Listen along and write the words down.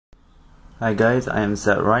Hi guys, I am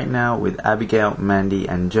sat right now with Abigail, Mandy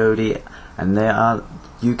and Jodie, and they are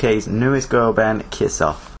UK's newest girl band, Kiss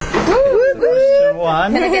Off. Question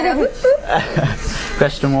one.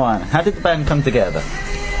 Question one. How did the band come together?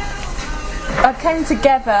 I came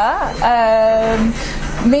together,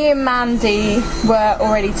 me and Mandy were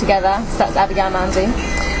already together, so that's Abigail and Mandy.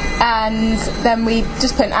 And then we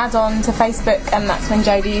just put an ad on to Facebook, and that's when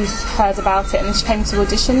Jodie heard about it and she came to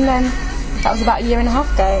audition. Then that was about a year and a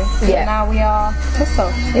half ago. Yeah. And now we are Kiss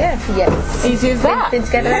Off. Yeah. Yes. Easy as that. Been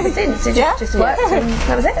together ever since. It just worked, and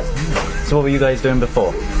that was it. So what were you guys doing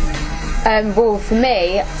before? Well, for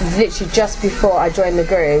me, literally just before I joined the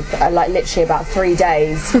group, like literally about 3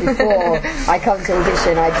 days before I come to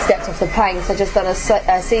audition, I'd stepped off the plane. So I'd just done a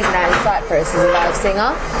season out in Cyprus as a live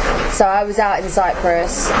singer. So I was out in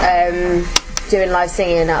Cyprus doing live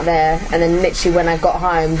singing out there, and then literally when I got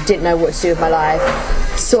home, didn't know what to do with my life.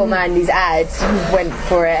 Saw Mandy's ad, went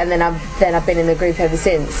for it, and then I've been in the group ever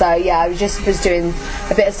since. So yeah, I was doing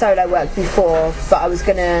a bit of solo work before, but I was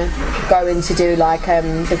gonna go in to do like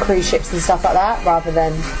the cruise ships and stuff like that rather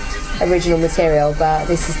than original material. But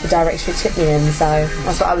this is the direction it took me in, so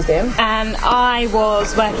that's what I was doing. And I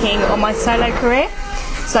was working on my solo career,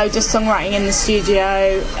 so just songwriting in the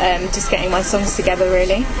studio, just getting my songs together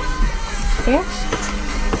really. So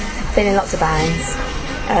yeah, been in lots of bands.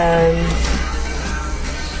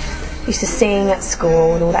 Used to sing at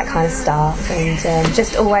school and all that kind of stuff, and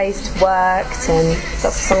just always worked and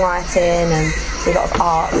lots of songwriting and did a lot of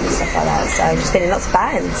art and stuff like that. So just been in lots of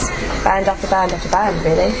bands, band after band after band,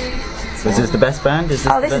 really. So is this the best band? Is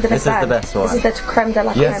this this is the best band. This is the best one. This is the creme de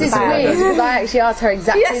la creme Yes, band. it is. I actually asked her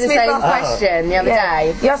exactly the same question the other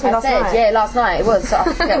day. You asked me last night? Yeah, last night it was.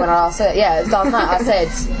 I forget when I asked her. Yeah, it was last night. I said,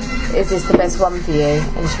 "Is this the best one for you?"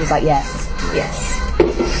 And she was like, "Yes, yes."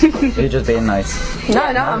 You're just being nice. No,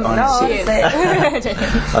 honestly.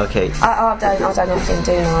 Okay. I don't often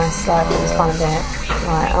do nice. Like it was kind of it.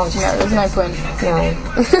 Like I'll just. There's no point. No.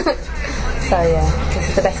 So yeah, this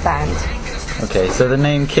is the best band. Okay, so the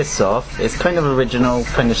name Kiss Off is kind of original,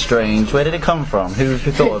 kind of strange. Where did it come from? Who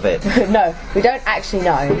thought of it? No, we don't actually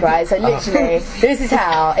know, right? So literally, this is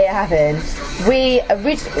how it happened. We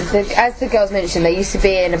originally, as the girls mentioned, they used to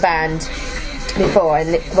be in a band before,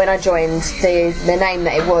 and when I joined, the name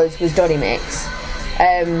that it was Doddy Mix.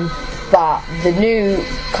 But the new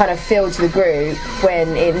kind of feel to the group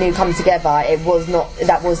when it new come together,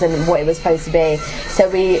 that wasn't what it was supposed to be. So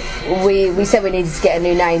we said we needed to get a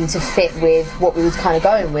new name to fit with what we was kind of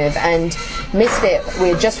going with. And Misfit, we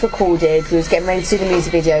had just recorded, we was getting ready to do the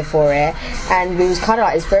music video for it, and we was kind of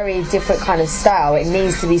like this very different kind of style. It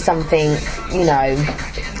needs to be something, you know,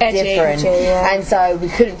 different. Yeah. And so we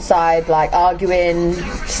couldn't decide, like arguing,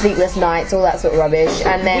 sleepless nights, all that sort of rubbish.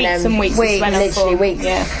 And then weeks, literally weeks.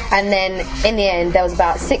 Yeah. And then in the end there was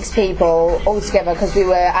about 6 people all together, because we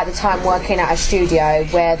were at the time working at a studio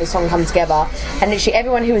where the song come together, and literally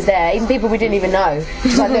everyone who was there, even people we didn't even know,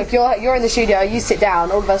 just like, look, you're in the studio, you sit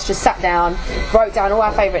down. All of us just sat down, wrote down all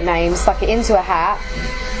our favourite names, stuck it into a hat.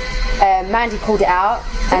 Mandy called it out.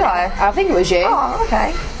 Did I? I think it was you. Oh,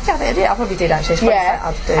 okay. Yeah, I think I did. I probably did actually.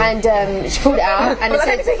 Yeah, and she pulled it out, and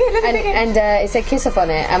it said Kiss Off on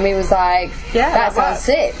it, and we was like, yeah, that sounds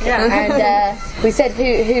sick. Yeah. And we said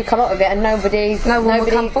who come up with it, and nobody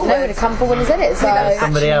would come forward and said it. So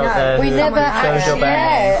somebody out there we never actually,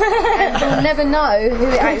 and we'll never know who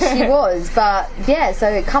it actually was. But yeah, so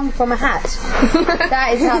it come from a hat.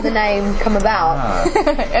 That is how the name come about.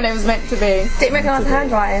 And it was meant to be. Didn't recognise the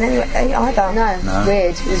handwriting anyway either. No,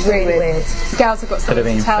 weird. It was really weird. Girls have got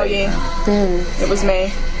something to tell you. It was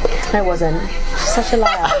me. No, it wasn't. She's such a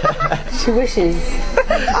liar. She wishes.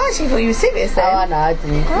 I actually thought you were serious then. Oh, I know, I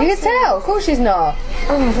didn't. You can tell. Of course she's not.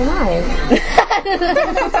 Oh, I don't know.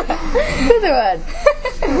 Another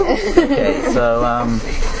one. Okay, so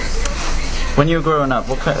when you were growing up,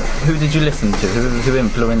 who did you listen to? Who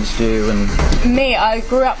influenced you? And me, I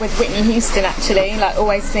grew up with Whitney Houston actually, like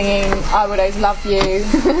always singing I Would Always Love You,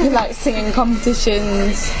 like singing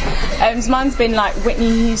competitions. So mine's been like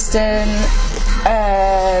Whitney Houston,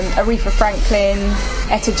 Aretha Franklin,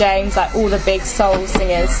 Etta James, like all the big soul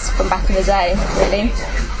singers from back in the day, really.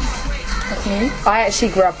 That's me. I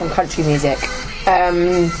actually grew up on country music.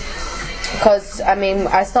 Because, I mean,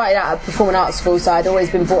 I started out at performing arts school, so I'd always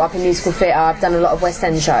been brought up in musical theatre. I've done a lot of West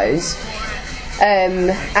End shows.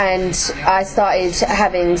 And I started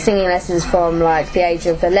having singing lessons from like the age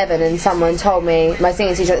of 11, and someone told me, my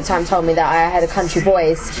singing teacher at the time told me that I had a country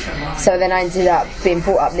voice. So then I ended up being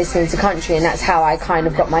brought up listening to country, and that's how I kind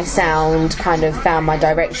of got my sound, kind of found my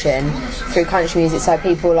direction through country music. So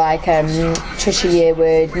people like Trisha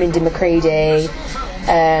Yearwood, Mindy McCready,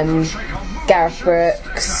 Gareth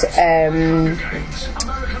Brooks,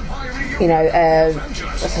 you know,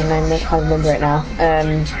 what's her name? I can't remember it now.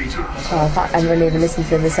 I haven't even listened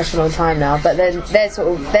to them in such a long time now. But then they're the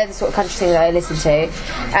sort of country thing that I listen to.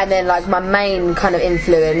 And then like my main kind of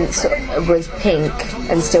influence was Pink,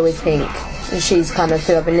 and still is Pink. And she's kind of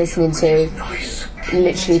who I've been listening to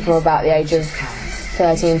literally from about the age of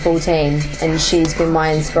 13, 14, and she's been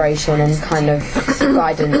my inspiration and kind of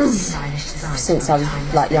guidance since I was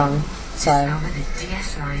like young. So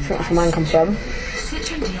that's where mine comes from.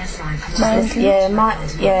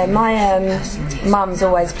 My mum's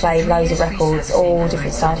always played loads of records, all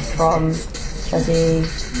different stuff, from bloody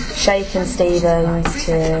Shakin' Stevens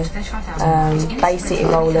to Bay City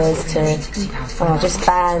Rollers to just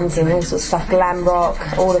bands and all sorts of stuff, glam rock,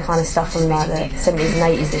 all the kind of stuff from like the 70s and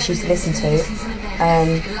 80s that she used to listen to.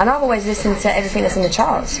 And I've always listened to everything that's in the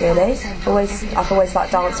charts, really. I've always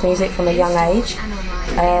liked dance music from a young age.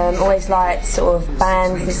 Always liked sort of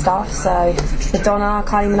bands and stuff, so Madonna,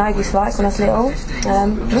 Kylie Minogue used to like when I was little.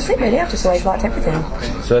 That's it really, I've just always liked everything.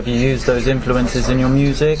 So have you used those influences in your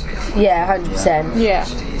music? Yeah, 100%. Yeah.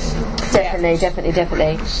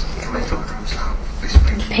 Definitely.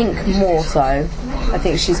 Pink more so. I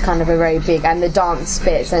think she's kind of a very big, and the dance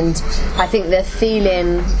bits, and I think the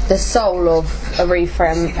feeling, the soul of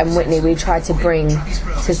Aretha and Whitney we try to bring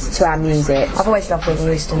to our music. I've always loved Whitney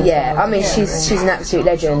Houston. Yeah, I mean she's an absolute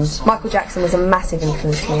legend. Michael Jackson was a massive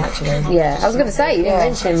influence for me, actually. Yeah, I was going to say, you didn't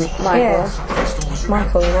mention Michael. Yeah.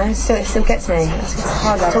 Michael, you know, it still gets me. It's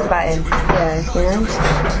hard to talk about him. Yeah, you know.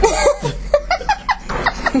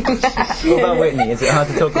 What about Whitney? Is it hard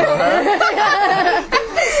to talk about her?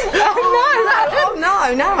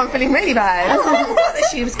 No, I'm feeling really bad. I forgot that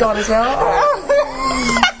she was gone as well.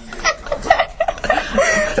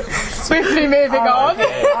 Swiftly moving on.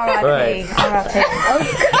 R.I.P.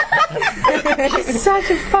 she's such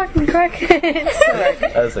a fucking crackhead. Sorry.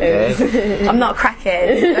 That's okay. I'm not a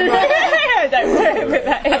crackhead.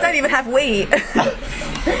 I I don't even have wheat.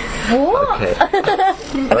 What? Okay.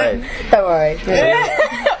 Right. Don't worry.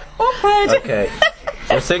 Okay.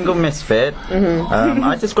 You're a single misfit.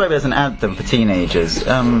 I describe it as an anthem for teenagers. Is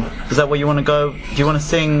that where you want to go? Do you want to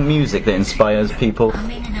sing music that inspires people?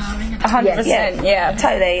 100%, yeah.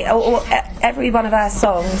 Totally. Every one of our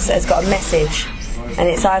songs has got a message, and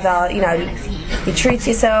it's either, you know, be true to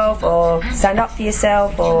yourself or stand up for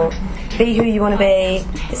yourself or be who you want to be.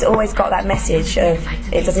 It's always got that message of,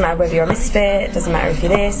 it doesn't matter whether you're a misfit, it doesn't matter if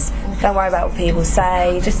you're this, don't worry about what people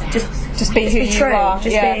say, just be who true. you are.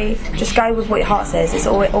 Just go with what your heart says. It's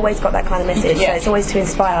always got that kind of message. So it's always to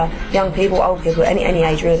inspire young people, old people, any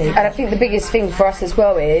age really. And I think the biggest thing for us as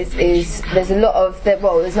well is there's a lot of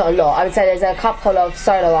there's not a lot. I would say there's a couple of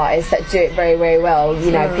solo artists that do it very, very well.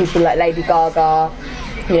 You know, people like Lady Gaga,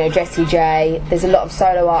 you know, Jessie J. There's a lot of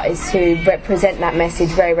solo artists who represent that message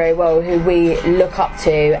very, very well, who we look up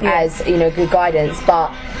to as, you know, good guidance.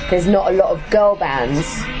 But there's not a lot of girl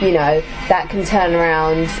bands, you know, that can turn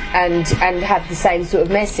around and have the same sort of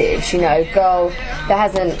message. You know, there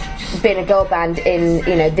hasn't been a girl band in,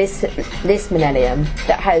 you know, this millennium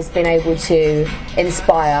that has been able to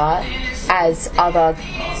inspire as other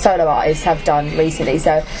solo artists have done recently.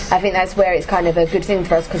 So I think that's where it's kind of a good thing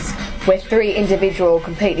for us, because we're three individual,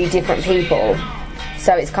 completely different people.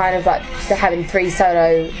 So it's kind of like having three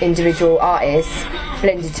solo individual artists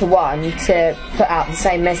blended to one to put out the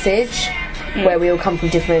same message, where we all come from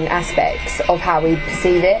different aspects of how we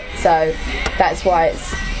perceive it. So that's why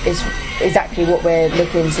it's exactly what we're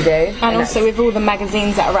looking to do. And also with all the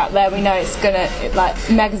magazines that are out there, we know it's gonna, like,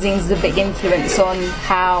 magazines is a big influence on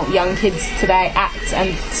how young kids today act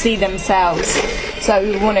and see themselves. So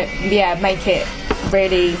we want to make it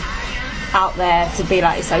really out there to be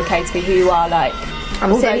like, it's okay to be who you are. Like,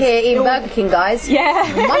 I'm sitting here eating Burger King, guys. Yeah.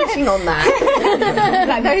 Munching on that.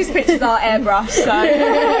 Like, those pictures are airbrushed,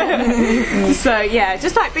 so yeah,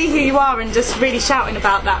 just like be who you are and just really shouting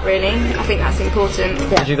about that, really. I think that's important.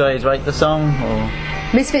 Yeah. Did you guys write the song, or?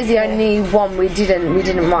 Misfit's the only one we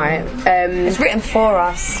didn't write. It's written for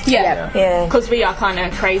us. Yeah. Because we are kind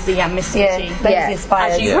of crazy and misfit-y.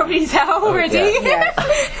 Inspired. As you probably tell already.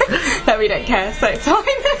 That we don't care, so it's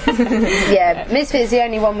fine. Misfit's the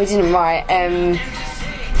only one we didn't write.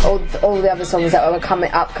 All the other songs that are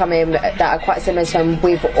upcoming that are quite similar to them,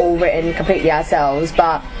 we've all written completely ourselves.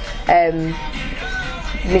 But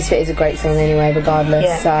Misfit is a great song anyway,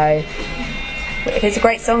 regardless. So if it's a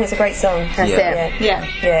great song, it's a great song. That's it. Yeah.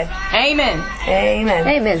 Amen.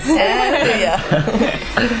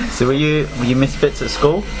 So were you misfits at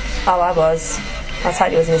school? Oh, I was. I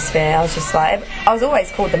totally was a misfit. I was just like, I was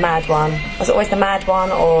always called the mad one. I was always the mad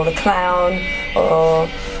one, or the clown, or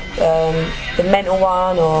the mental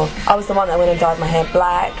one, or I was the one that went and dyed my hair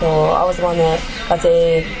black, or I was the one that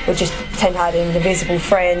would just pretend I had an invisible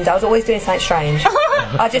friend. I was always doing something strange.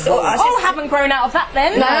 I just haven't grown out of that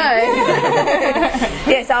then. No.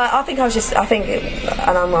 Yes, I think,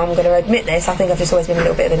 and I'm going to admit this, I think I've just always been a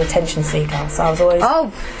little bit of an attention seeker. So I was always.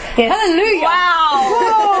 Oh, yes. hallelujah!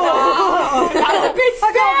 Wow. That's a big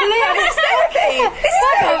step.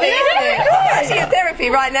 I'm actually in therapy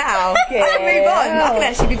right now. I can move on. I can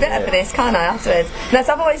actually be better for this, can't I, afterwards? No,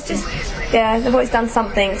 so I've always done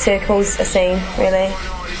something to cause a scene, really.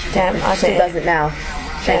 Yeah, I She does it now.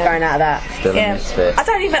 She's growing out of that. Still a misfit. I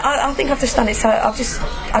don't even. I think I've just done it. So I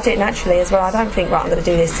do it naturally as well. I don't think I'm going to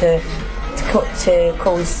do this to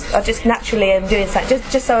cause. I just naturally am doing something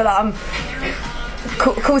just so that I'm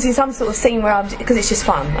causing some sort of scene where because it's just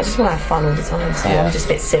fun. I just want to have fun all the time. So I'm just a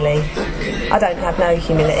bit silly. I don't have no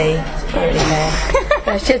humility. I don't really care.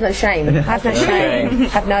 No, she has no shame. I have no shame.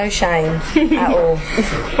 Have no shame at all.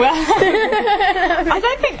 Well, I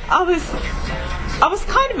don't think I was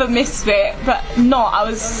kind of a misfit, but not.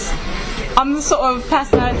 I'm the sort of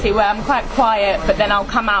personality where I'm quite quiet, but then I'll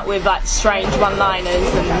come out with like strange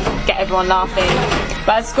one-liners and get everyone laughing.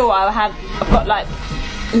 But at school, I've got like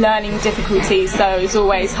learning difficulties, so it's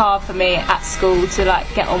always hard for me at school to like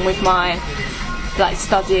get on with my like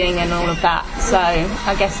studying and all of that. So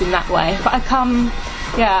I guess in that way. But I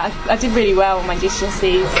did really well on my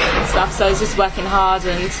GCSEs and stuff, so I was just working hard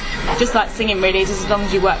and just like singing really, just as long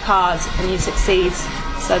as you work hard and you succeed.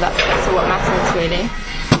 So that's all what matters really.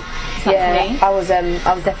 Yeah, I was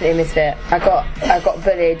definitely a misfit. I got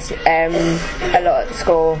bullied a lot at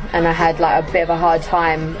school, and I had like a bit of a hard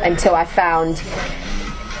time until I found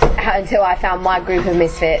my group of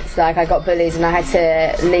misfits. Like I got bullied and I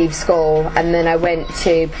had to leave school, and then I went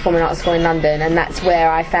to performing arts school in London, and that's where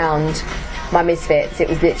I found my misfits. It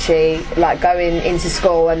was literally like going into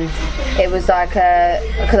school, and it was like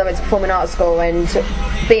because I went to performing arts school and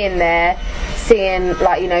being there, seeing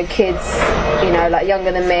like kids like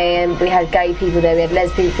younger than me, and we had gay people there, we had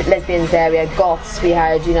lesbians there, we had goths, we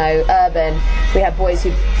had urban, we had boys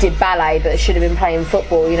who did ballet but should have been playing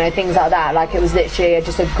football, things like that. Like it was literally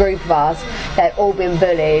just a group of us that had all been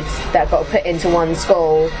bullied, that got put into one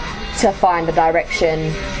school to find the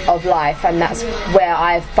direction of life, and that's where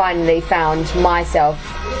I finally found myself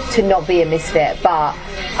to not be a misfit. But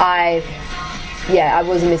I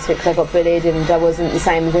was a misfit because I got bullied and I wasn't the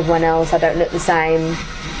same as everyone else. I don't look the same,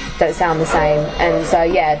 don't sound the same, and so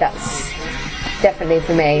that's definitely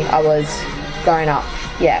for me. I was growing up,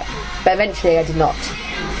 but eventually I did not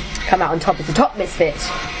come out on top as the top misfit.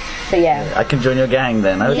 But I can join your gang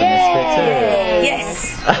then. I was a misfit too.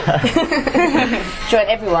 Yes. Join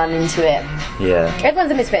everyone into it. Yeah.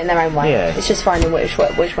 Everyone's a misfit in their own way. Yeah. It's just finding which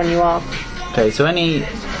one you are. Okay, so any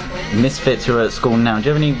misfits who are at school now, do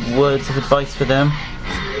you have any words of advice for them?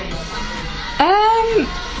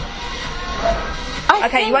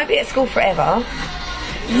 Okay, you won't be at school forever.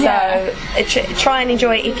 So try and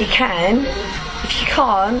enjoy it if you can. If you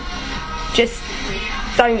can't, just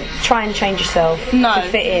don't try and change yourself to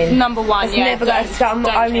fit in. Number one, it's never going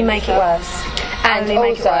to only make it worse. And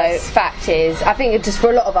also, fact is, I think just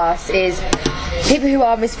for a lot of us is people who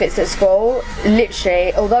are misfits at school,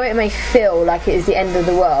 literally, although it may feel like it is the end of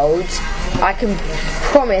the world, I can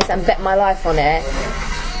promise and bet my life on it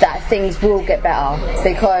that things will get better,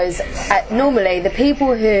 because normally the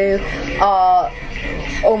people who are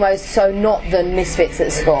almost so not the misfits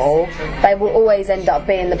at school, they will always end up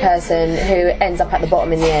being the person who ends up at the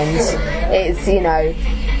bottom in the end. It's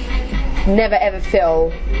never ever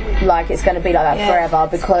feel like it's going to be like that forever,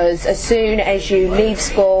 because as soon as you leave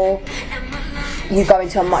school you go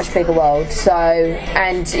into a much bigger world. So,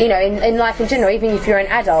 and in life in general, even if you're an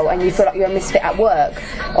adult and you feel like you're a misfit at work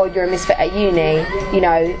or you're a misfit at uni,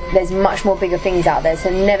 there's much more bigger things out there. So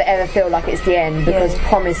never ever feel like it's the end, because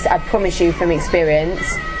I promise you from experience,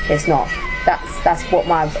 it's not. That's what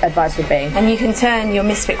my advice would be. And you can turn your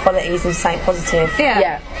misfit qualities into something positive.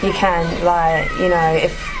 Yeah. You can,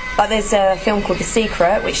 if there's a film called The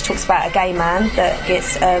Secret, which talks about a gay man that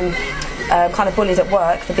gets kind of bullied at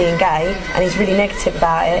work for being gay, and he's really negative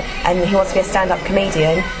about it, and he wants to be a stand-up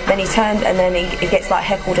comedian. Then he gets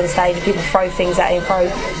heckled on stage, and people throw things at him, throw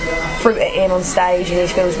fruit at him on stage, and he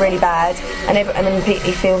feels really bad, and then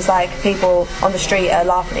he feels like people on the street are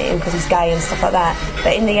laughing at him because he's gay and stuff like that.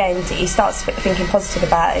 But in the end he starts thinking positive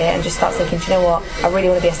about it and just starts thinking, do you know what, I really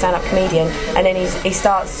want to be a stand-up comedian. And then he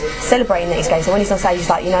starts celebrating that he's gay. So when he's on stage he's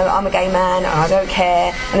like, I'm a gay man and I don't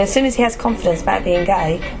care. And as soon as he has confidence about being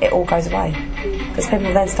gay, it all goes away, because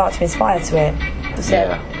people then start to inspire to it.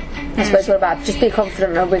 That's what it's all about. Just be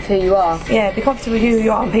confident with who you are. Yeah, be confident with who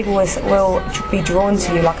you are, and people will be drawn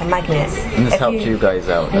to you like a magnet. And this helped you guys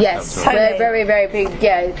out. Yes, we're very, very big.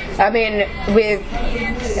 Yeah, I mean, with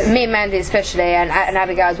me and Mandy especially, and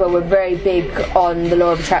Abigail as well, we're very big on the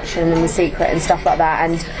law of attraction and The Secret and stuff like that,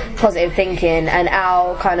 and positive thinking. And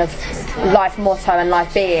our kind of life motto and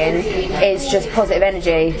life being is just positive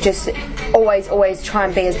energy. Just always try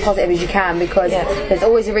and be as positive as you can, because there's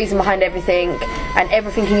always a reason behind everything, and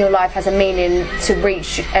everything in your life has a meaning to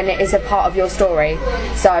reach, and it is a part of your story.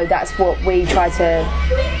 So that's what we try to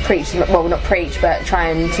preach. Well, not preach, but try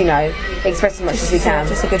and express as much as we can.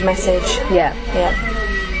 Just a good message. Yeah.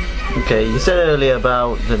 Okay, you said earlier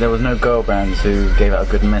about that there was no girl bands who gave out a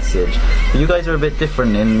good message. But you guys are a bit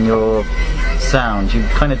different in your sound. You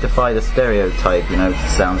kind of defy the stereotype,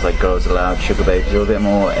 sounds like Girls Aloud, Sugar Babes. You're a bit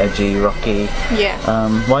more edgy, rocky. Yeah.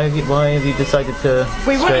 Why have you decided to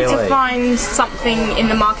We stray wanted away? to find something in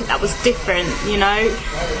the market that was different,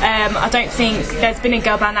 I don't think there's been a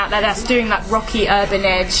girl band out there that's doing like rocky urban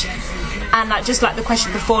edge. And just like the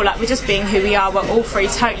question before, we're just being who we are. We're all three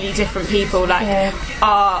totally different people.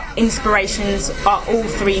 Our inspirations are all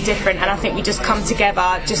three different, and I think we just come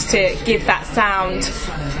together just to give that sound,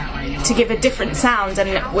 to give a different sound,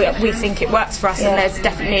 and we think it works for us. And there's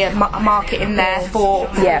definitely a market in there for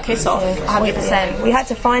Kiss Off, 100%. We had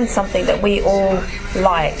to find something that we all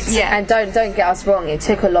liked. Yeah, and don't get us wrong, it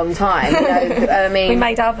took a long time. I mean, we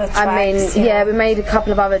made other tracks. We made a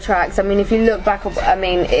couple of other tracks. I mean, if you look back,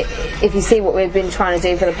 if you see what we've been trying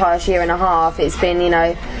to do for the past year and a half, it's been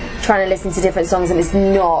trying to listen to different songs, and it's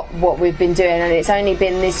not what we've been doing. And it's only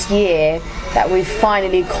been this year that we've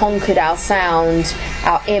finally conquered our sound,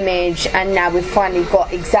 our image, and now we've finally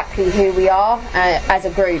got exactly who we are as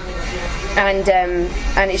a group. And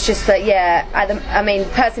it's just that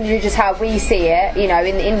personally, just how we see it,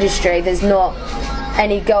 in the industry, there's not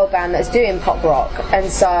any girl band that's doing pop rock, and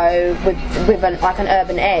so with an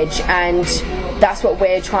urban edge, and that's what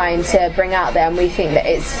we're trying to bring out there, and we think that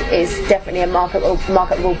it's definitely a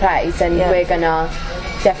marketable place, and we're gonna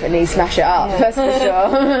definitely smash it up, that's for sure.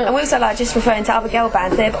 And we also just referring to other girl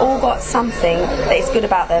bands, they've all got something that is good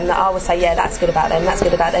about them that I would say, that's good about them, that's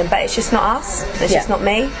good about them, but it's just not us, it's just not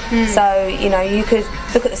me. So you could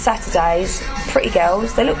look at the Saturdays, pretty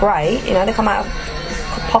girls, they look great, they come out of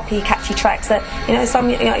poppy, catchy tracks that some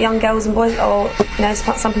young girls and boys, or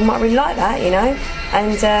some people might really like that,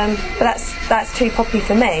 and but that's too poppy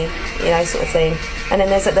for me, sort of thing. And then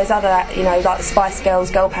there's other, like the Spice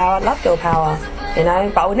Girls, Girl Power. I love Girl Power,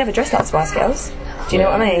 but I would never dress like Spice Girls. Do you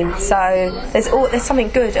know what I mean? So there's something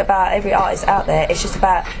good about every artist out there. It's just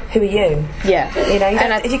about who are you. Yeah.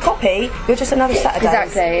 If you copy, you're just another Saturday.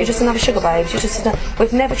 Exactly. You're just another Sugar Babes.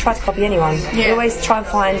 We've never tried to copy anyone. Yeah. We always try and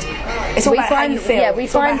find. It's all about how you feel. Yeah, we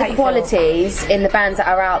find the qualities in the bands that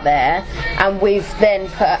are out there, and we've then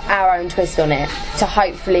put our own twist on it to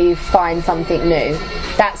hopefully find something new.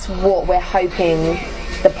 That's what we're hoping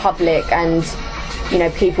the public and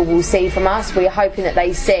people will see from us. We're hoping that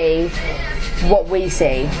they see what we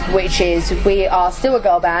see, which is we are still a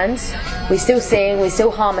girl band, we still sing, we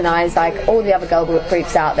still harmonise like all the other girl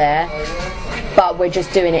groups out there, but we're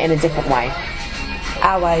just doing it in a different way.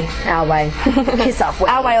 Our way. Kiss Off way.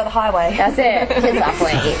 Our way or the highway. That's it. Kiss Off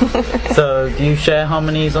way. So, do you share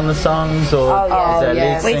harmonies on the songs, or is there a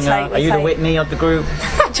lead singer? Are you the Whitney of the group?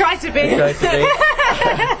 Try to be. Try to be.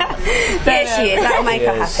 Yes, she is. That'll make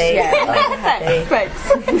her happy. Thanks.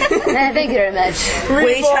 Thank you very much.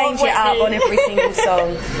 We change it up on every single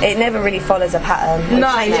song. It never really follows a pattern. We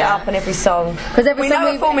change it up on every song. Because we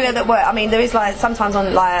know a formula that works. I mean, there is sometimes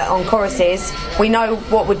on choruses, we know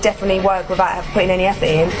what would definitely work without putting any effort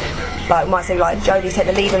in. We might say Jodie take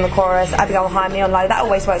the lead in the chorus, Abigail high, me on low. That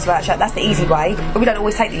always works without track. That's the easy way, but we don't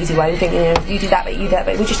always take the easy way. We think you do that, but you do that,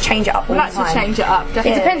 but we just change it up all the time. We like to change it up.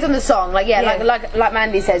 Definitely. It depends on the song. Like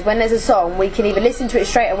Mandy says, when there's a song, we can either listen to it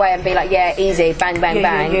straight away and be like, easy, bang, bang,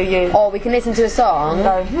 bang, or we can listen to a song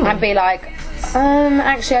and be like,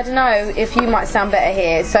 actually, I don't know if you might sound better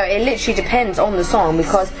here. So it literally depends on the song,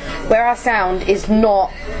 because where our sound is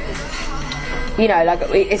not,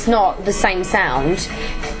 it's not the same sound.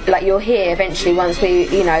 You'll hear eventually once we,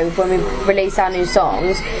 when we release our new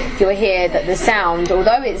songs, you'll hear that the sound,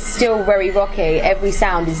 although it's still very rocky, every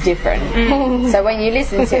sound is different. So when you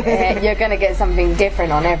listen to it, you're going to get something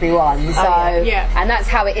different on every one. So, and that's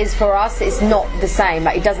how it is for us. It's not the same.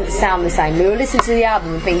 It doesn't sound the same. We'll listen to the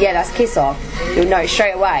album and think, that's Kiss Off. You'll know it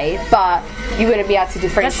straight away, but you wouldn't be able to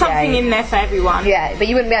differentiate. There's something in there for everyone. Yeah, but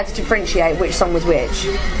you wouldn't be able to differentiate which song was which.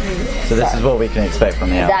 So this is what we can expect from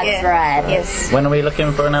the album. That's right. Yes. When are we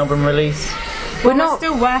looking for an album release? We're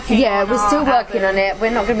still working. Yeah, we're still working on it.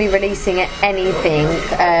 We're not going to be releasing anything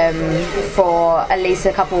for at least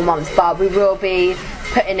a couple of months, but we will be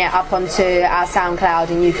putting it up onto our SoundCloud,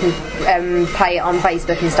 and you can play it on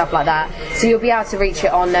Facebook and stuff like that. So you'll be able to reach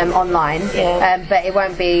it on online, but it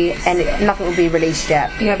won't be nothing will be released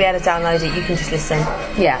yet. You won't be able to download it. You can just listen.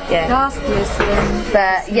 Yeah. Just listen.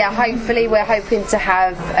 But yeah, hopefully we're hoping to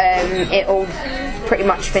have it all pretty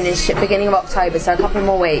much finished at the beginning of October, so a couple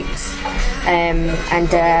more weeks, and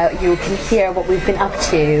you can hear what we've been up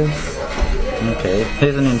to. Okay,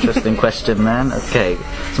 here's an interesting question, man. Okay,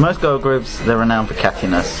 so most girl groups, they're renowned for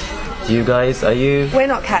cattiness. You guys, are you? We're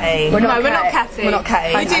not catty. We're not catty. We're not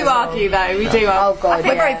catty. We do argue though. We do argue. Oh god,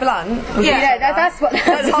 We're very blunt. Yeah, that's what.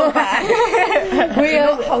 Don't hold back. We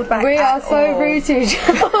don't hold back. We are so all. rude to each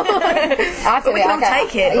other. But we can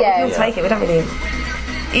take it. Yeah. We can take it. We don't really.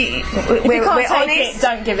 We're honest.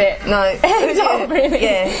 Don't give it. No. Not really.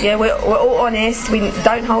 Yeah. We're all honest. We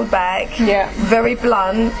don't hold back. Yeah. Very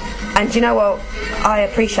blunt. And do you know what? I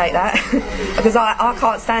appreciate that because I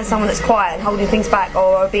can't stand someone that's quiet and holding things back,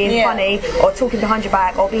 or being funny, or talking behind your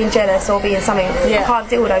back, or being jealous, or being something. I can't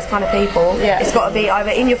deal with those kind of people. It's got to be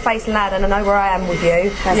either in your face and loud, and I know where I am with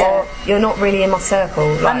you, or you're not really in my circle.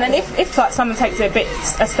 Like, and then if like someone takes it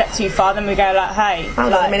a step too far, then we go like, hey,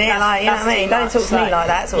 hold on a minute, like, you know what I mean? Don't talk to me like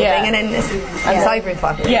that sort of thing, and then it's over in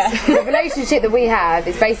 5 minutes. Yeah. The relationship that we have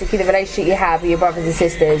is basically the relationship you have with your brothers and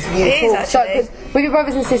sisters. With your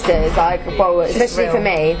brothers and sisters, like, well, especially for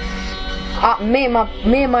me,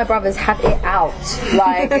 me and my brothers have it out.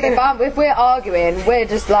 Like, if we're arguing, we're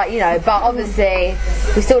just like, you know. But obviously,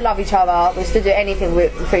 we still love each other. We still do anything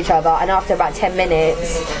for each other. And after about 10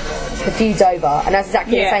 minutes, the feud's over. And that's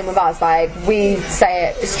exactly the same with us. Like, we say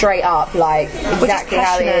it straight up, like exactly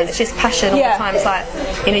how it is. It's just passion all the time. It's like,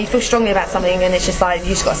 you know, you feel strongly about something, and it's just like you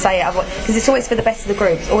just got to say it. Because it's always for the best of the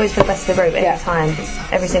group. It's always for the best of the group every time,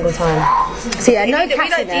 every single time. So yeah, no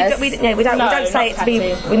cattiness. We don't say it to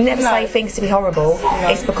be. We never say things to be horrible.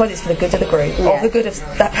 It's because it's for the good of the group, or the good of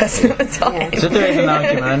that person at the time. So if there is an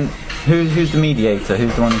argument, who's the mediator?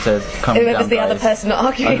 Who's the one who says, "Come down, Whoever's the other person not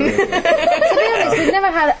arguing. To be honest, we've never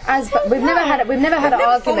had an argument. We've never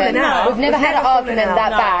had an argument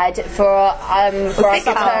that bad for us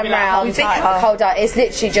to turn around. Hold on, it's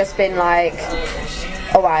literally just been like,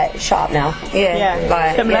 all right, shut up now.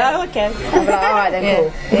 Like, okay. I'm like, all right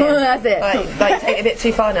then, cool. That's it. Like, take it a bit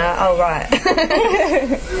too far now. Oh right.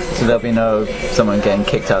 So there'll be no someone getting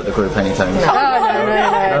kicked out of the group anytime soon.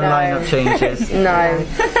 No lineup changes. No.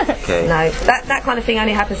 Okay. No, that kind of thing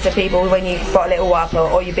only happens to people when you've got a little up,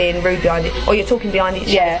 or you're being rude behind it, or you're talking behind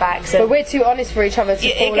each other's backs. But we're too honest for each other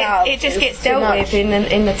to fall out. It just gets dealt with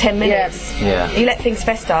in the 10 minutes. Yeah. You let things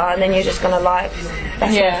fester, and then you're just gonna like.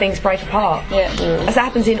 That's when things break apart. As that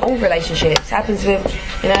happens in all relationships. It happens with,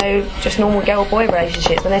 you know, just normal girl-boy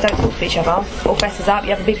relationships when they don't talk to each other. All festers up. You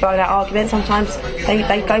have a big blown-out argument. Sometimes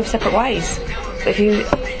they go separate ways. But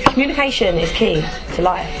communication is key to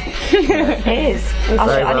life. It is. I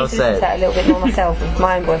need to listen to that a little bit more myself with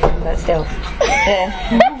my own boyfriend, but still. Yeah.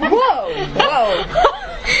 Whoa.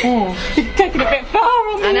 Taking a bit far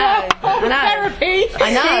on I know. therapy.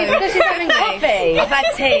 I know. Because she's having coffee. I've had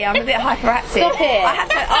tea. I'm a bit hyperactive. Stop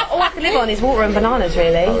it. All I can live on is water and bananas,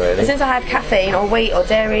 really. Oh, really? As soon as I have caffeine or wheat or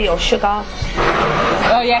dairy or sugar.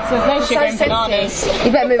 Oh yes, there's no sugar in bananas.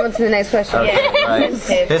 You better move on to the next question. Right.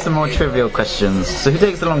 Here's some more trivial questions. So who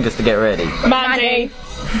takes the longest to get ready? Mandy.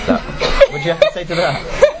 What do you have to say to that?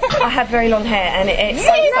 I have very long hair, and it's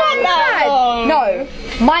No,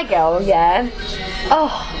 my girl,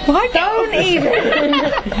 Oh, my don't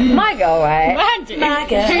even. My girl, right? Mandy. my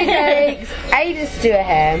girl. She takes ages to do her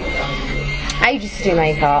hair, ages to do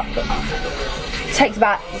makeup. Takes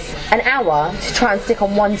about an hour to try and stick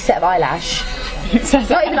on one set of eyelash.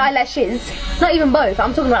 Not even eyelashes, not even both.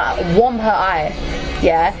 I'm talking about like one per eye.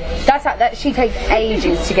 Yeah, that's how that she takes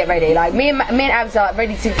ages to get ready. Like me and Abs are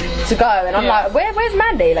ready to go, and I'm like, where's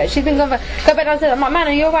Mandy? Like she's been going go back downstairs. I'm like, Man,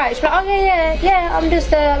 are you alright? She's like, oh yeah. I'm just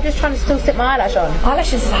trying to still stick my eyelash on.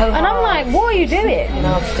 Eyelashes is so hard. And I'm like, what are you doing? I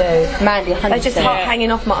know what to do. Mandy, 100%. They just start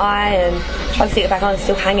hanging off my eye, and trying to stick it back on, and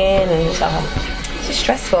still hanging, and it's just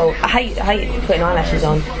stressful. I hate putting eyelashes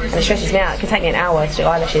on, and it stresses me out. It can take me an hour to do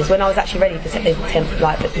eyelashes. When I was actually ready for it take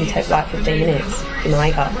like 15 minutes in my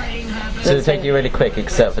makeup. So it'll take you really quick,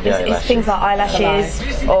 except for the eyelashes. It's things like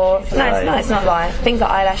eyelashes, or it's not lie. Things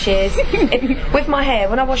like eyelashes. With my hair,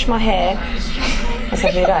 when I wash my hair, that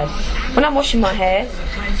sounds really bad. When I'm washing my hair,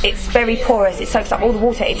 it's very porous. It soaks up all the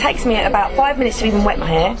water. It takes me about 5 minutes to even wet my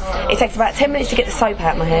hair. It takes about 10 minutes to get the soap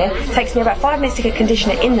out of my hair. It takes me about 5 minutes to get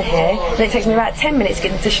conditioner in the hair. And it takes me about 10 minutes to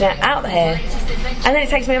get the conditioner out of the hair. and then it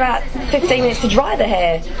takes me about 15 minutes to dry the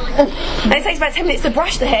hair, and it takes about 10 minutes to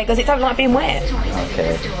brush the hair because it don't like being wet.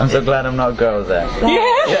 Okay. I'm so glad I'm not a girl then.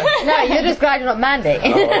 No, you're just glad you're not Mandy.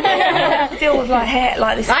 Deal with like hair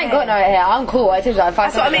like this. I ain't got no hair. I'm cool. That's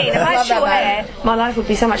what I mean. If I had short hair, my life would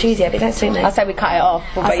be so much easier. But it don't suit me. I say we cut it off.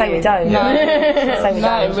 I say we don't. No, I say we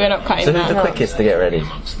don't. we're not cutting So that. who's the quickest to get ready?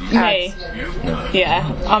 Me. Yeah,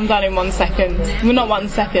 I'm done in 1 second. Well, not 1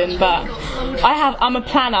 second, but I'm a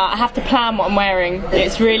planner. I have to plan what I'm wearing.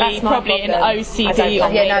 It's really That's my probably an problem. OCD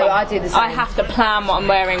on me. Yeah, no, I do the same. I have to plan what I'm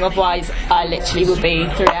wearing, otherwise I literally will be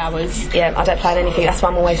 3 hours. Yeah, I don't plan anything. That's why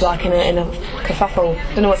I'm always like in a kerfuffle.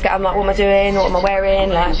 Don't know what's going. I'm like, what am I doing? What am I wearing?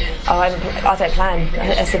 Like, I don't plan.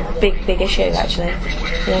 It's a big issue actually.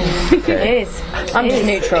 Yeah. Okay. It is. I'm just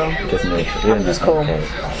neutral. Just neutral. I'm just cool.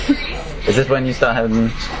 Is this when you start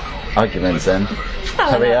having arguments then?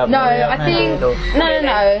 Hurry up. No, hurry up, I think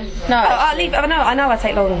Mandy. no. I leave. I know I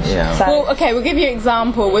take long. Yeah. So. Well, okay, we'll give you an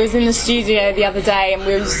example. We was in the studio the other day and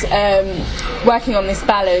we was working on this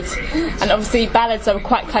ballad, and obviously ballads are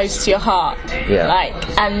quite close to your heart. Yeah.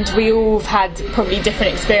 And we all have had probably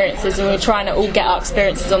different experiences, and we were trying to all get our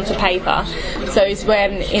experiences onto paper. So it's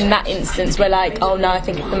when, in that instance, we're like, oh no, I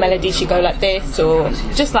think the melody should go like this, or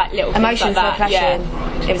just like little Emotions things like were that. clashing.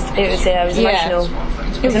 Yeah. It was emotional.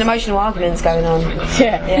 It was an emotional arguments going on.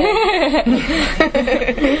 Yeah.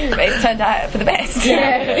 But it's turned out for the best.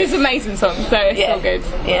 Yeah, it's an amazing song, so it's all good.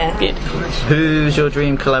 Yeah. Good. Who's your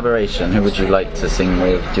dream collaboration? Who would you like to sing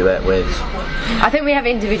with, duet with? I think we have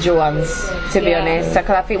individual ones, to be honest. Like,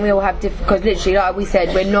 I think we all have different. Because literally, like we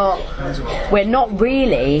said, we're not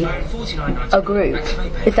really a group,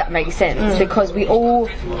 if that makes sense. Because we all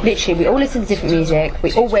listen to different music.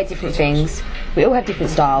 We all wear different things. We all have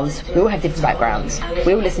different styles. We all have different backgrounds.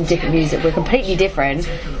 We all listen to different music. We're completely different,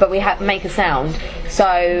 but we make a sound.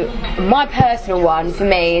 So my personal one for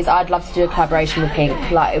me is I'd love to do a collaboration with Pink.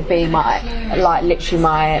 Like, it'd be literally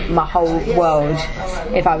my whole world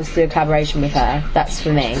if I was to do a collaboration with her. That's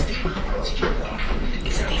for me.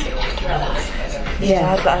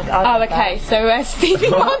 Yeah. Oh, okay. So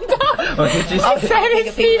Stevie Wonder. What did you say? I said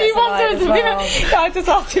if Stevie Wonder was well. I just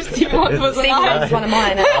asked if Stevie Wonder was Stevie alive. Wonder's one of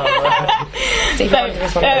mine. Stevie Wonder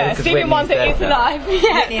is one of mine. Stevie Wonder is alive.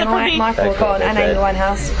 Yeah, Whitney and Michael were gone, and Amy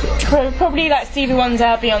Winehouse. probably like Stevie Wonder,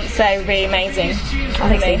 Beyonce would be amazing. I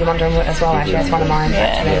think Stevie Wonder as well. Actually, that's one of mine.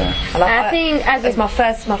 Yeah. I think as it's my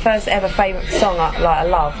first ever favourite song I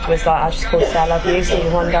loved was like I just called Say I Love You, Stevie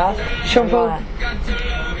Wonder. Sean Paul.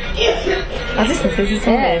 I listened to this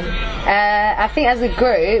morning. I think as a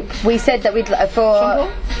group, we said that we'd for a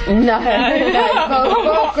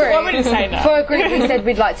group. I wouldn't say no. For a group, we said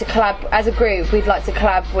we'd like to collab. As a group, we'd like to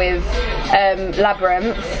collab with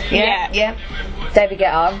Labyrinth, Yeah. David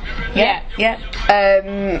Guetta, Yeah.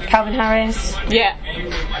 Calvin Harris. Yeah.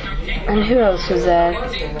 and who else was there?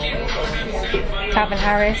 Calvin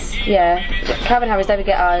Harris. Yeah, Calvin Harris, David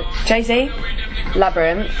Guetta, Jay-Z.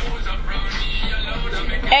 Labyrinth.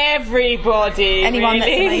 Everybody. Anyone that's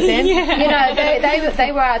really. amazing. Yeah. You know,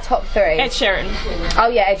 they were our top three. Ed Sheeran. Oh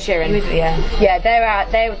yeah, Ed Sheeran. Yeah,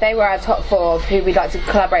 they were our top four of who we'd like to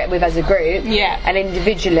collaborate with as a group. Yeah. And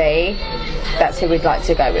individually, that's who we'd like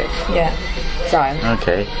to go with. Yeah. So,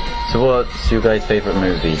 Okay. So what's your guys' favourite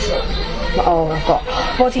movies? I've got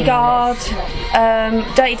Bodyguard,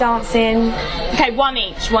 Dirty Dancing. Okay, one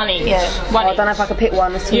each. Yeah. One I don't know if I could pick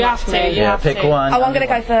one. That's too You much have for to, me. you have pick to. one. Oh, I'm going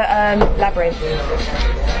to go for Labyrinth.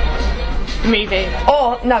 Movie.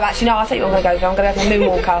 Or, no, actually, no, I'll tell you what I'm going to go for. I'm going to go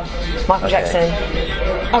for Moonwalker, Michael Jackson.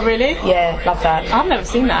 Oh, really? Yeah, love that. I've never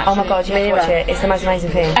seen that. Oh my god, you have to watch it. It's the most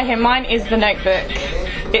amazing thing. Okay, mine is The Notebook.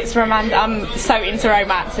 It's romantic. I'm so into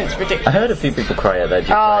romance, it's ridiculous. I heard a few people cry at that.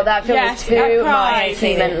 Oh, that film Yes, was too I much cried.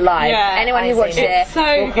 entertainment live. Yeah, Anyone who I've watched seen it So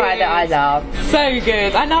will cry their eyes good. out. So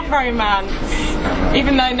good. I love romance.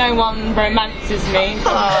 Even though no one romances me.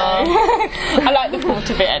 I like the thought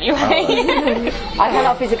of it anyway. I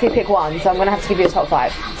cannot physically pick one, so I'm going to have to give you a top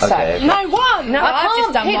five. Okay. So, No, one! No, I've can't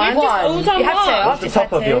just done pick one. one. All done You have to. one. I've What's the just top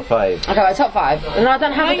had of to. your 5? okay, my top five. No, I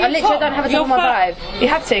don't have. No, I literally top. don't have a top Your of my five. 5. You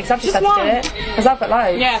have to, because I've just Just had to do one. it. Because I've got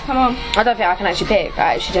loads. Yeah, come on. I don't think I can actually pick.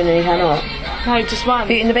 I actually genuinely cannot. No, just one.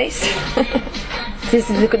 Beauty and the Beast. This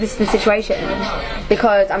is the situation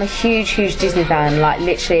because I'm a huge Disney fan. Like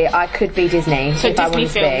literally, I could be Disney So if I Disney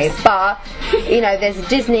wanted to films. be. But you know, there's a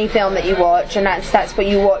Disney film that you watch, and that's what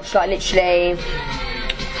you watch. Like literally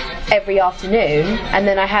every afternoon, and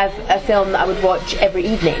then I have a film that I would watch every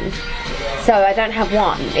evening. So I don't have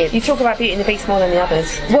one. You talk about Beauty and the Beast more than the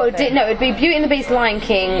others. Well, it'd be Beauty and the Beast, Lion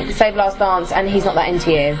King, Save Last Dance, and He's Not That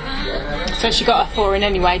Into You. So she got a 4 in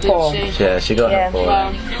anyway, didn't 4. she? Yeah, she got her 4.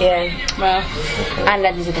 Well, Yeah. well, And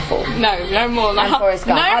Legends of the Fall. no more than And that. Forrest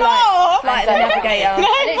Gump. No I more! Flight of the Navigator.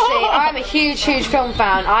 Literally, I'm a huge film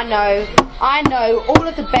fan. I know all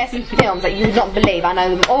of the best films that you would not believe. I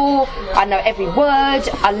know them all. I know every word.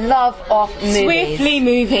 I love off movies. Swiftly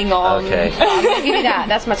moving on. Okay. I'm gonna give you that.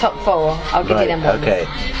 That's my top 4. I'll give you them ones. Okay.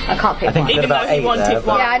 I can't pick I think one. you got Even about though he 8 wanted there.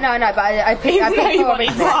 one. Yeah, I know, but I picked Even though you 4 wanted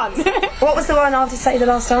reasons. one. What was the one after Say the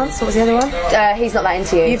Last Dance? What was the other one? He's Not That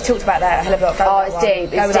Into You. You've talked about that a hell of a lot. Go Oh, with it's that one.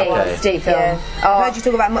 deep. Go It's with that deep. one. Okay. It's deep film. Yeah. I Oh, heard you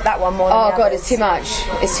talk about that one more than oh the god, others. it's too much.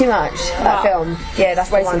 It's too much. That film. Yeah, that's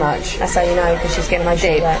way the too one. much. That's how you know, because she's getting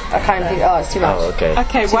emotional. Deep. Right. I can't think. Oh, it's too much. Oh, okay.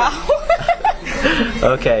 Okay, wow.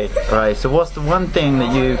 Okay, right. So what's the one thing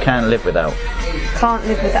that you can't live without? Can't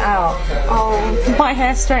live without. Oh, my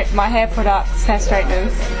hair products, hair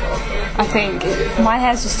straighteners. I think my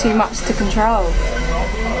hair's just too much to control.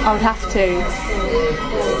 I would have to.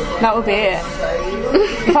 That would be it.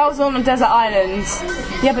 If I was on a desert island,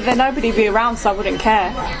 yeah, but then nobody would be around, so I wouldn't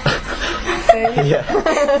care. Yeah.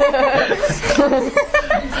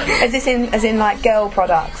 Is this as in like girl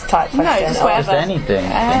products type question? No, just whatever. Just anything.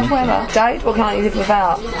 Anything. Whatever. Jade, what can't you live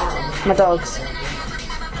without? My dogs.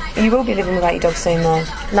 You will be living without your dog soon though.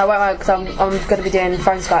 No, wait, because I'm going to be doing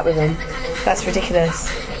phone Skype with him. That's ridiculous.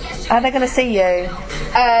 How are they going to see you?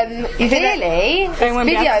 Really? They won't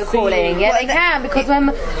be able Video to see calling. you. Yeah, What, they can, because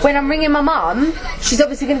when I'm ringing my mum, she's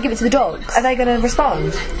obviously going to give it to the dogs. Are they going to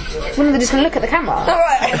respond? Well, they're just going to look at the camera.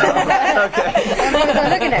 Alright. Okay.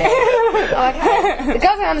 I'm looking at it. Okay. The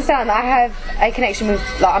girls don't understand that I have a connection with,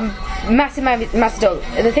 like, I'm massive dog.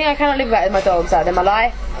 And the thing I cannot live without is my dogs. Like, they're my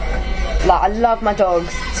life. Like, I love my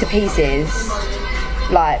dogs to pieces.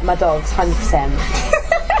 Like, my dogs, 100%.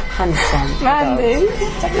 100%. Mandy.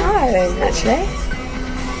 No, actually.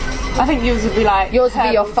 I think yours would be like Yours would be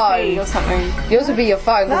your herbal phone. tea or something. Yours would be your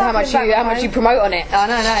phone, because how much you promote on it. I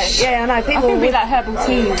know. Yeah, I know. I People think it'd be like herbal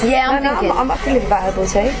teas, Yeah, I'm No, thinking. I'm not going to live without herbal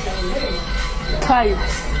tea.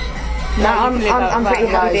 clothes. No, I'm pretty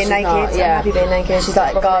happy being she's naked. not, yeah. I'm happy being naked. She's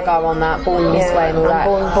like Gaga on that, born this way and all that.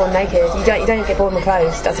 I'm born naked. You don't get born with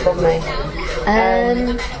clothes. Doesn't bother me.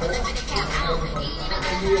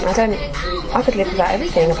 I could live without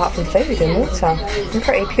everything apart from food and water. I'm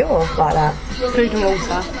pretty pure like that. Food and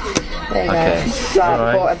water. There you Okay. go. So,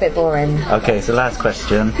 Alright. a bit boring. Okay, so last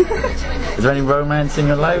question. Is there any romance in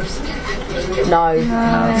your lives? No.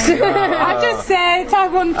 I just said I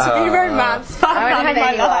want to be romance, but I I'm don't not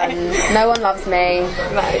have in my life. anyone. No one loves me.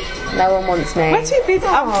 No one wants me. We're too busy.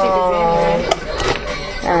 I'm too busy anyway.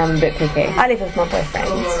 And I'm a bit picky. I live with my boyfriend.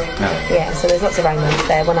 No. Yeah, so there's lots of romance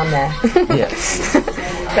there when I'm there. Yeah.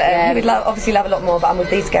 But he would obviously love a lot more, but I'm with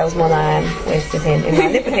these girls more than I am with him. And I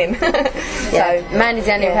live with him. Yeah. Mandy's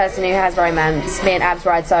the only person who has romance. Me and Abs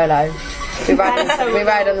ride solo. We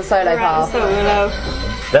ride on the solo path.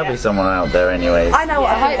 There'll be someone out there anyway. I know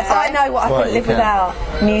what I know what I Well, couldn't you live can.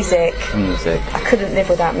 without. Music. Music. I couldn't live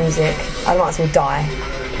without music. I might as well die.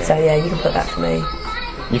 So yeah, you can put that for me.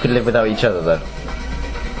 You could live without each other though.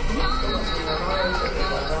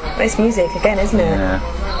 But it's music again, isn't it? Yeah.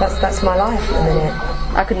 That's my life at the minute.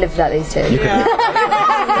 I could live without these two. You could live.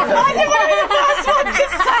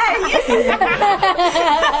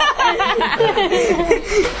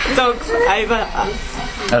 Dogs over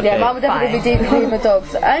us. Okay. Yeah, mine would definitely be deep with my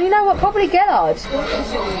dogs. And you know what? Probably Gellard.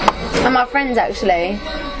 And my friends, actually.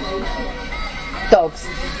 Dogs.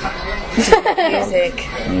 Music,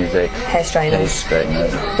 Music. hair Hair strainers.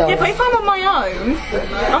 straighteners. Yeah, but if I'm on my own,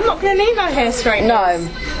 I'm not going to need no hair straightener. No.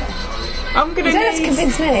 I'm going You don't have to to need.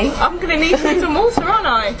 convince me. I'm going to need food and water, aren't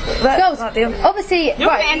I? That's Girls, not the- obviously, You're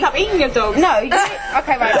going to end up eating your dogs. No, okay,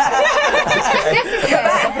 right.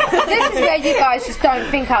 this is where you guys just don't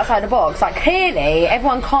think outside the box. Like, clearly,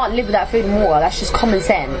 everyone can't live without food and water. That's just common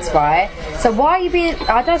sense, right? So why are you being...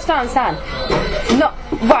 I just don't understand. Not...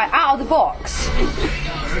 Right, out of the box.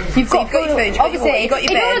 You've got your food, you've got your water, obviously, you've got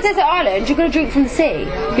your if you're on a bed. desert island, you're going to drink from the sea.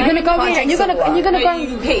 You're going to go in and you're going to go...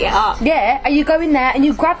 You heat it up. Yeah, and you go in there and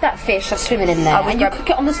you grab that fish that's swimming in there and you cook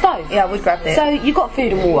it on the stove. Yeah, I would grab it. So you got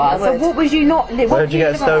food and water. So would. what would you not live? Where'd you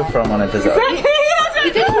get a stove from on a desert?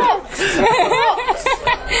 You did rocks. Rocks.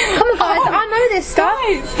 Come on, guys. I know this stuff.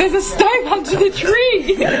 Guys, there's a stove under the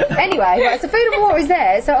tree. Anyway, right, so food and water is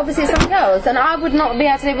there. So obviously it's something else, and I would not be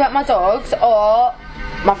able to live without my dogs or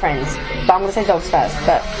my friends. But I'm going to say dogs first.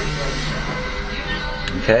 But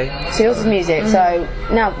Okay. so yours is music. So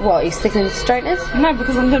now what? Are you sticking with straighteners? No,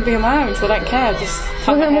 because I'm going to be on my own, so I don't care. Just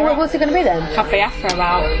Well, then what's it going to be then? have the afro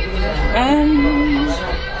out.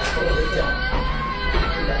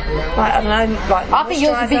 Like, I don't know, like I think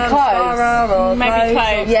yours would be clothes. Or Maybe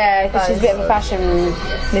clothes. Yeah, because she's a bit of a fashion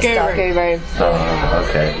guru. Oh,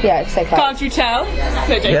 okay. Yeah, it's so close. Can't you tell? No,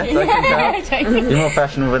 joking. Yes, I can tell. You're more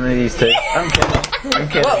fashionable than these two. I'm kidding. I'm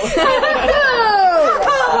kidding.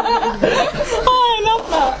 Oh, I love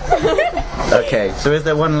that. Okay, so is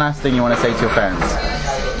there one last thing you want to say to your fans?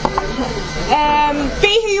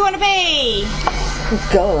 Be who you want to be.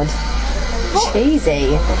 God.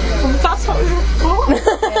 Cheesy. That's what we were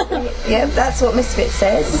for. Yeah, that's what Misfit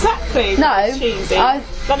says. Exactly. No, Cheesy. I-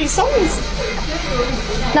 Bloody songs.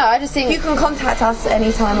 No, I just think You can contact us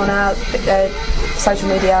anytime on our social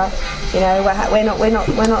media. You know, we're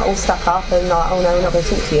not all stuck up and like, oh no, we're not going to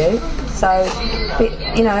talk to you. So,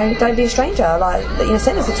 you know, don't be a stranger. Like, you know,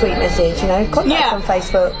 send us a tweet message. You know, contact us on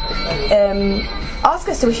Facebook. Ask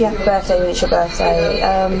us to wish you happy birthday when it's your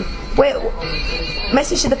birthday.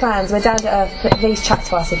 Message to the fans. We're down to earth. Please chat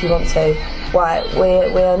to us if you want to. Right,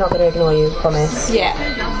 we're not going to ignore you. Promise. Yeah.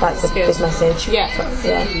 That's a good message. Yeah.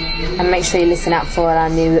 and make sure you listen out for our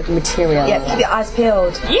new material. Yeah, keep your eyes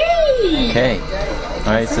peeled. Yay! Okay.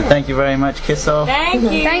 Alright, so thank you very much. Kiss off. Thank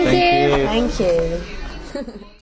you. Thank you. Thank you.